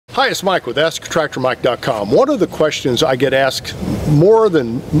Hi, it's Mike with AskTractorMike.com. One of the questions I get asked more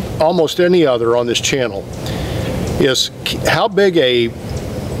than almost any other on this channel is how big a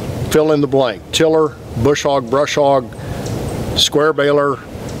fill in the blank, tiller, bush hog, brush hog, square baler,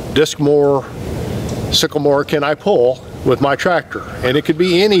 disc mower, sickle mower can I pull with my tractor? And it could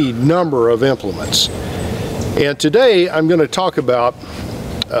be any number of implements. And today I'm going to talk about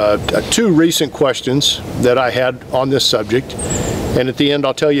two recent questions that I had on this subject. And at the end,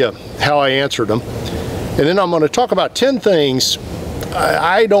 I'll tell you how I answered them. And then I'm going to talk about 10 things.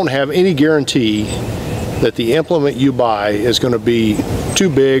 I don't have any guarantee that the implement you buy is going to be too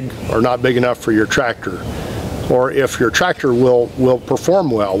big or not big enough for your tractor, or if your tractor will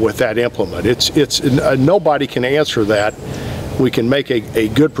perform well with that implement. Nobody can answer that. We can make a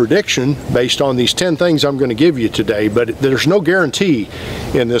good prediction based on these 10 things I'm going to give you today, but there's no guarantee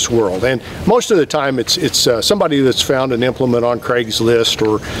in this world. And most of the time it's somebody that's found an implement on Craigslist,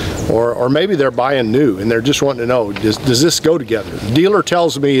 or maybe they're buying new and they're just wanting to know, does this go together? The dealer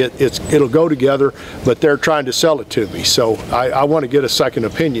tells me it'll go together, but they're trying to sell it to me. So I want to get a second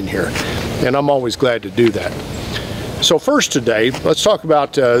opinion here, and I'm always glad to do that. So first today, let's talk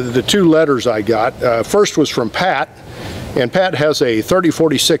about the two letters I got. First was from Pat. And Pat has a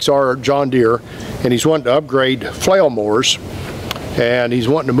 3046R John Deere, and he's wanting to upgrade flail mowers, and he's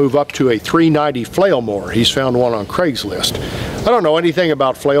wanting to move up to a 390 flail mower. He's found one on Craigslist. I don't know anything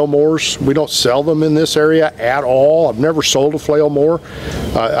about flail mowers. We don't sell them in this area at all. I've never sold a flail mower.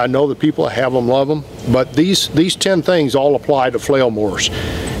 I know the people that have them love them, but these 10 things all apply to flail mowers.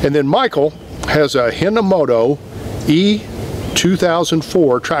 And then Michael has a Hinomoto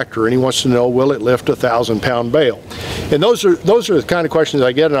E2004 tractor, and he wants to know, will it lift a 1,000-pound bale? And those are the kind of questions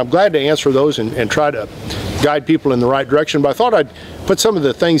I get, and I'm glad to answer those and try to guide people in the right direction. But I thought I'd put some of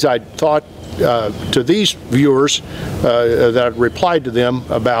the things I thought to these viewers that I've replied to them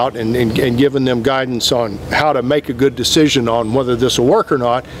about, and given them guidance on how to make a good decision on whether this will work or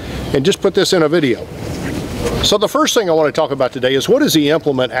not, and just put this in a video. So the first thing I want to talk about today is, what does the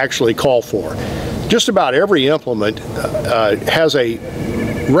implement actually call for? Just about every implement has a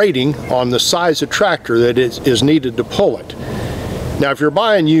rating on the size of tractor that is needed to pull it. Now, if you're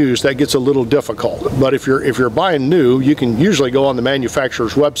buying used, that gets a little difficult, but if you're buying new, you can usually go on the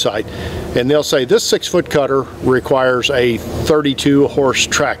manufacturer's website and they'll say this 6-foot cutter requires a 32 horse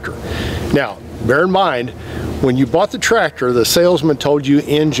tractor. Now, bear in mind, when you bought the tractor, the salesman told you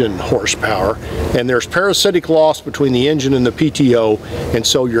engine horsepower, and there's parasitic loss between the engine and the PTO, and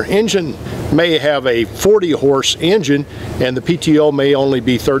so your engine may have a 40 horse engine and the PTO may only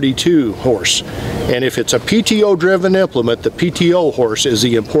be 32 horse. And if it's a PTO driven implement, the PTO horse is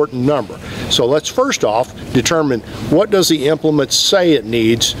the important number. So let's first off determine, what does the implement say it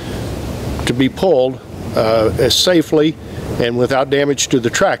needs to be pulled as safely and without damage to the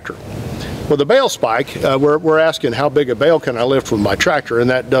tractor. Well, the bale spike, we're asking how big a bale can I lift with my tractor, and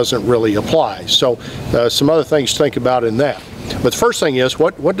that doesn't really apply. So some other things to think about in that. But the first thing is,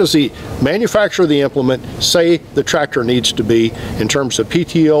 what does the manufacturer of the implement say the tractor needs to be in terms of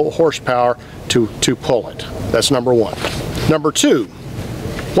PTO horsepower to pull it? That's number one. Number two,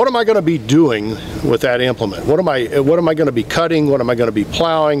 what am I going to be doing with that implement? What am I going to be cutting? What am I going to be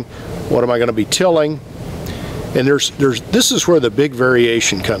plowing? What am I going to be tilling? And this is where the big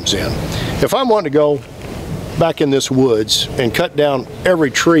variation comes in. If I'm wanting to go back in this woods and cut down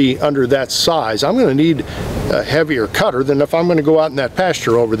every tree under that size, I'm going to need a heavier cutter than if I'm going to go out in that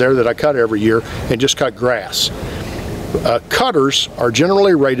pasture over there that I cut every year and just cut grass. Cutters are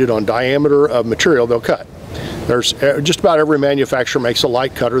generally rated on diameter of material they'll cut. There's just about every manufacturer makes a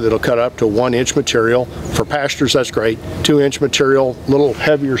light cutter that'll cut up to 1-inch material. For pastures, that's great. 2-inch material, little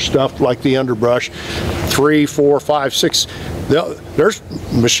heavier stuff like the underbrush, 3, 4, 5, 6. There's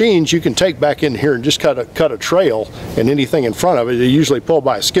machines you can take back in here and just cut a trail, and anything in front of it, they usually pulled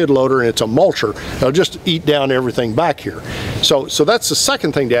by a skid loader, and it's a mulcher. They'll just eat down everything back here. So that's the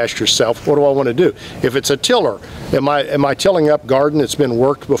second thing to ask yourself, what do I want to do? If it's a tiller, am I tilling up garden that's been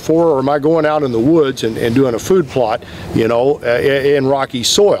worked before, or am I going out in the woods and doing a food plot, you know, in rocky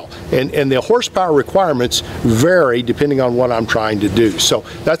soil? And the horsepower requirements vary depending on what I'm trying to do. So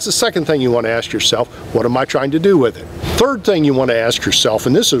that's the second thing you want to ask yourself, what am I trying to do with it? Third thing you want to ask yourself,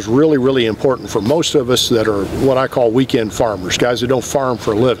 and this is really, really important for most of us that are what I call weekend farmers, guys that don't farm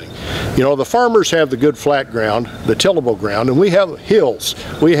for a living. You know, the farmers have the good flat ground, the tillable ground, and we have hills,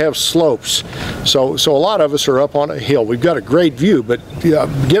 we have slopes. So a lot of us are up on a hill. We've got a great view, but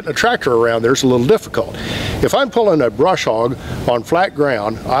getting a tractor around there is a little difficult. If I'm pulling a brush hog on flat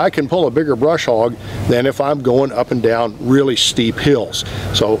ground, I can pull a bigger brush hog than if I'm going up and down really steep hills.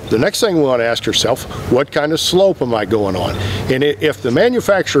 So the next thing we want to ask yourself, what kind of slope am I going on? And if the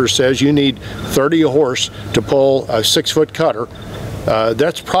manufacturer says you need 30 horse to pull a 6-foot cutter,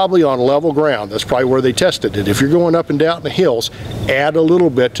 that's probably on level ground. That's probably where they tested it. If you're going up and down the hills, add a little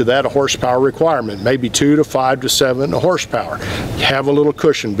bit to that horsepower requirement, maybe 2 to 5 to 7 horsepower. Have a little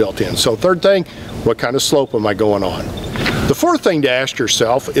cushion built in. So third thing, what kind of slope am I going on? The fourth thing to ask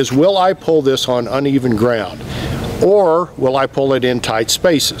yourself is, will I pull this on uneven ground, or will I pull it in tight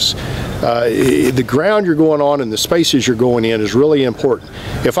spaces? The ground you're going on and the spaces you're going in is really important.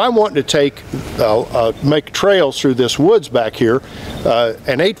 If I'm wanting to make trails through this woods back here,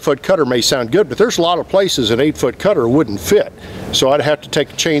 an 8-foot cutter may sound good, but there's a lot of places an 8-foot cutter wouldn't fit. So I'd have to take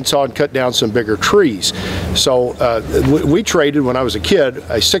a chainsaw and cut down some bigger trees. So we traded, when I was a kid,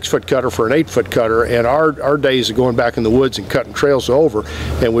 a 6-foot cutter for an 8-foot cutter, and our days of going back in the woods and cutting trails are over,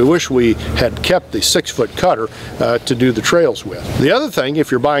 and we wish we had kept the 6-foot cutter to do the trails with. The other thing,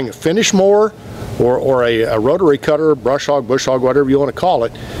 if you're buying a finish mower or a rotary cutter, brush hog, bush hog, whatever you want to call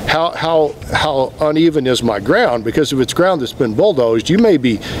it, how uneven is my ground? Because if it's ground that's been bulldozed, you may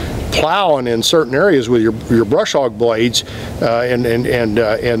be plowing in certain areas with your brush hog blades and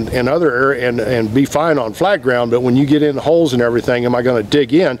other area and be fine on flat ground, but when you get in holes and everything, am I going to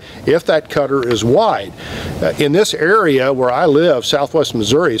dig in if that cutter is wide? In this area where I live, southwest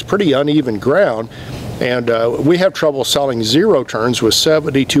Missouri, is pretty uneven ground. And we have trouble selling zero turns with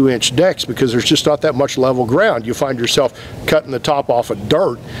 72-inch decks because there's just not that much level ground. You find yourself cutting the top off of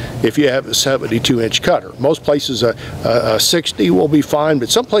dirt if you have a 72-inch cutter. Most places a 60 will be fine, but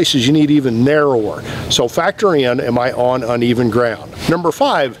some places you need even narrower. So factor in, am I on uneven ground? Number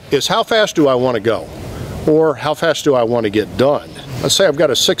 5 is, how fast do I want to go? Or how fast do I want to get done? Let's say I've got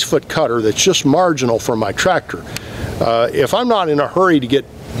a 6-foot cutter that's just marginal for my tractor. If I'm not in a hurry to get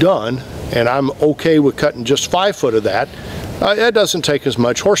done, and I'm okay with cutting just 5 foot of that, that doesn't take as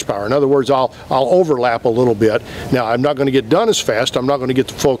much horsepower. In other words, I'll overlap a little bit. Now, I'm not going to get done as fast. I'm not going to get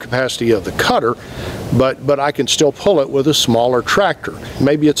the full capacity of the cutter, but I can still pull it with a smaller tractor.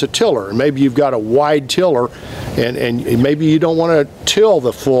 Maybe it's a tiller, and maybe you've got a wide tiller, and maybe you don't want to till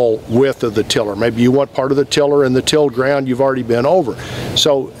the full width of the tiller. Maybe you want part of the tiller and the tilled ground you've already been over.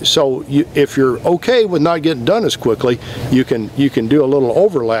 So if you're okay with not getting done as quickly, you can do a little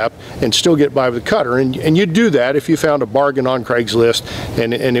overlap and still get by with the cutter. And you do that if you found a bargain on Craigslist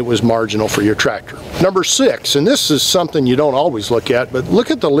and it was marginal for your tractor. Number 6, and this is something you don't always look at, but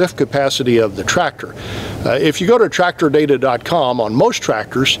look at the lift capacity of the tractor. If you go to tractordata.com, on most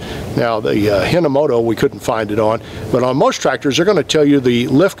tractors, now the Hinomoto we couldn't find it on, but on most tractors they're going to tell you the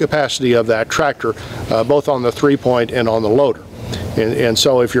lift capacity of that tractor, both on the 3-point and on the loader. And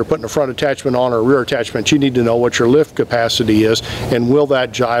so if you're putting a front attachment on or a rear attachment, you need to know what your lift capacity is and will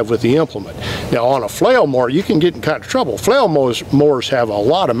that jive with the implement. Now on a flail mower, you can get in kind of trouble. Flail mowers have a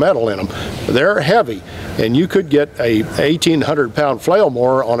lot of metal in them. They're heavy, and you could get a 1,800-pound flail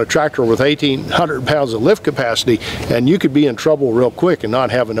mower on a tractor with 1,800 pounds of lift capacity, and you could be in trouble real quick and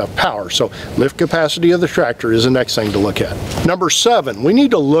not have enough power. So lift capacity of the tractor is the next thing to look at. Number 7, we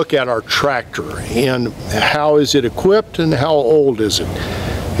need to look at our tractor and how is it equipped and how old is it.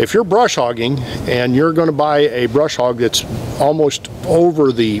 If you're brush hogging and you're going to buy a brush hog that's almost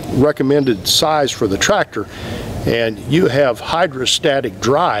over the recommended size for the tractor and you have hydrostatic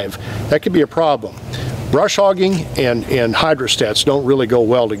drive, that could be a problem. Brush hogging and hydrostats don't really go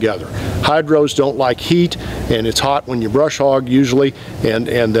well together. Hydros don't like heat, and it's hot when you brush hog usually, and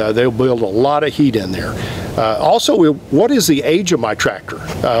they'll build a lot of heat in there. Also, what is the age of my tractor?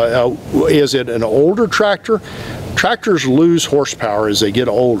 Is it an older tractor? Tractors lose horsepower as they get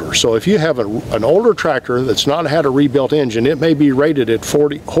older. So if you have an older tractor that's not had a rebuilt engine, it may be rated at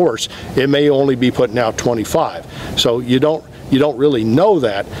 40 horse. It may only be putting out 25. So you don't really know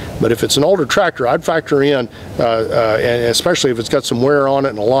that, but if it's an older tractor, I'd factor in, and especially if it's got some wear on it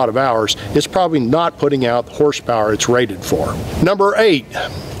and a lot of hours, it's probably not putting out the horsepower it's rated for. Number 8,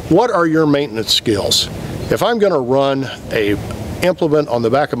 what are your maintenance skills? If I'm going to run a implement on the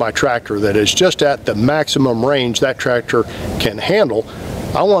back of my tractor that is just at the maximum range that tractor can handle,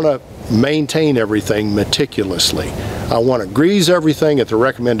 I want to maintain everything meticulously. I want to grease everything at the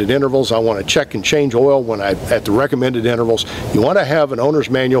recommended intervals. I want to check and change oil at the recommended intervals. You want to have an owner's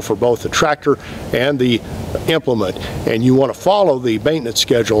manual for both the tractor and the implement, and you want to follow the maintenance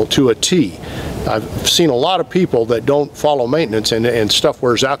schedule to a T. I've seen a lot of people that don't follow maintenance and stuff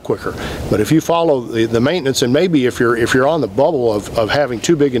wears out quicker. But if you follow the maintenance, and maybe if you're on the bubble of having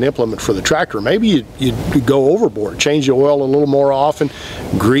too big an implement for the tractor, maybe you go overboard, change the oil a little more often,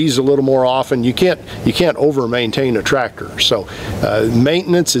 grease a little more often. You can't over maintain a tractor. So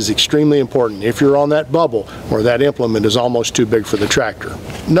maintenance is extremely important if you're on that bubble where that implement is almost too big for the tractor.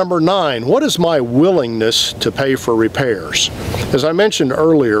 Number 9, what is my willingness to pay for repairs? As I mentioned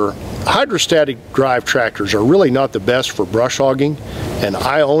earlier, hydrostatic drive tractors are really not the best for brush hogging, and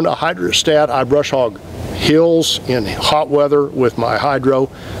I own a hydrostat. I brush hog hills in hot weather with my hydro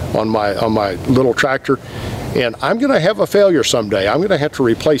on my little tractor, and I'm going to have a failure someday. I'm going to have to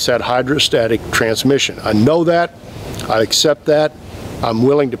replace that hydrostatic transmission. I know that, I accept that, I'm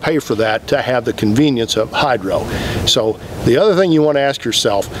willing to pay for that to have the convenience of hydro. So the other thing you want to ask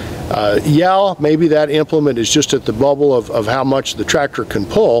yourself, yeah, maybe that implement is just at the bubble of how much the tractor can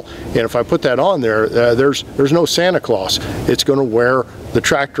pull, and if I put that on there, there's no Santa Claus. It's going to wear the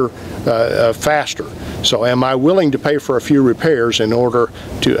tractor faster. So am I willing to pay for a few repairs in order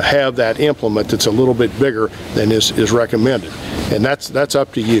to have that implement that's a little bit bigger than is recommended? And that's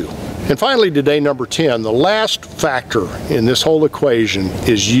up to you. And finally today, number 10, the last factor in this whole equation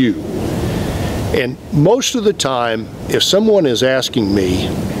is you. And most of the time, if someone is asking me,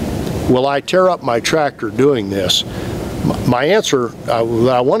 will I tear up my tractor doing this? My answer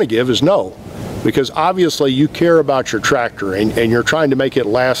that I want to give is no. Because obviously you care about your tractor and you're trying to make it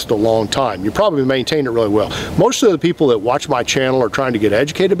last a long time. You probably maintain it really well. Most of the people that watch my channel are trying to get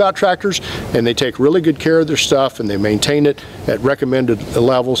educated about tractors, and they take really good care of their stuff and they maintain it at recommended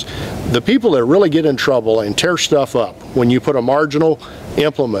levels. The people that really get in trouble and tear stuff up when you put a marginal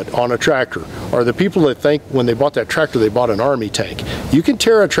implement on a tractor are the people that think when they bought that tractor they bought an army tank. You can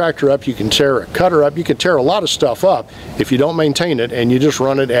tear a tractor up, you can tear a cutter up, you can tear a lot of stuff up if you don't maintain it and you just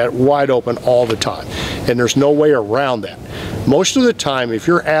run it at wide open all the time. And there's no way around that. Most of the time, if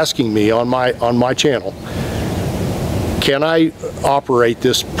you're asking me on my channel, can I operate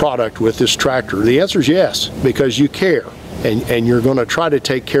this product with this tractor? The answer is yes, because you care. And you're going to try to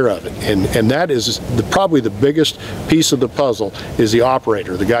take care of it, and that is probably the biggest piece of the puzzle is the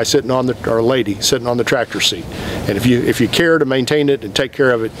operator, the guy sitting on the, or lady sitting on the tractor seat. And if you care to maintain it and take care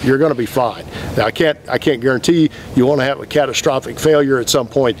of it, you're going to be fine. Now I can't guarantee you won't have a catastrophic failure at some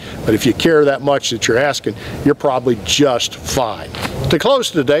point, but if you care that much that you're asking, you're probably just fine. To close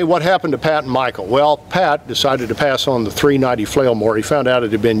today, what happened to Pat and Michael? Well, Pat decided to pass on the 390 flail mower. He found out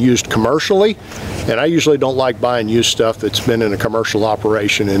it had been used commercially, and I usually don't like buying used stuff that's been in a commercial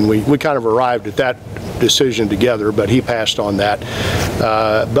operation, and we kind of arrived at that decision together, but he passed on that.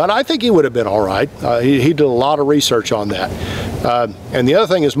 But I think he would have been all right. He did a lot of research on that. And the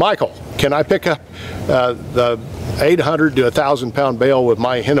other thing is, Michael, can I pick up the 800 to 1,000 pound bale with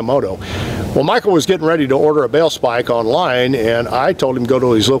my Hinomoto? Well, Michael was getting ready to order a bale spike online, and I told him go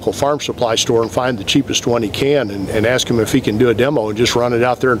to his local farm supply store and find the cheapest one he can and ask him if he can do a demo and just run it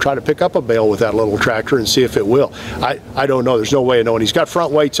out there and try to pick up a bale with that little tractor and see if it will. I don't know. There's no way of knowing. He's got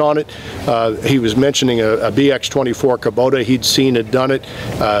front weights on it. He was mentioning a BX24 Kubota. He'd seen it, done it.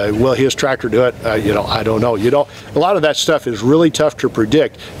 Will his tractor do it? You know, I don't know. A lot of that stuff is really tough to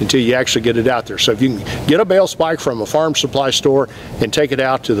predict until you actually get it out there. So if you can get a bale spike from a farm supply store and take it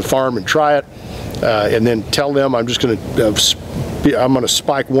out to the farm and try it, and then tell them I'm just going to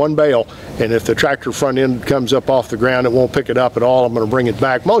spike one bale, and if the tractor front end comes up off the ground, it won't pick it up at all. I'm going to bring it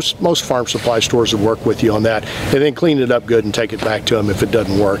back. Most farm supply stores would work with you on that, and then clean it up good and take it back to him if it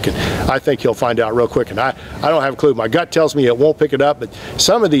doesn't work. And I think he'll find out real quick. And I don't have a clue. My gut tells me it won't pick it up, but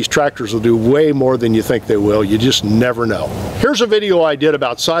some of these tractors will do way more than you think they will. You just never know. Here's a video I did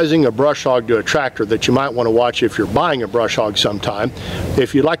about sizing a brush hog to a tractor that you might want to watch if you're buying a brush hog sometime.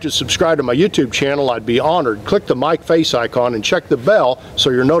 If you'd like to subscribe to my YouTube channel, I'd be honored. Click the mic face icon and check the bell so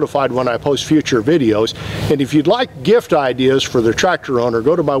you're notified when I post future videos. And if you'd like gift ideas for the tractor owner,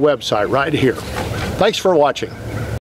 go to my website right here. Thanks for watching.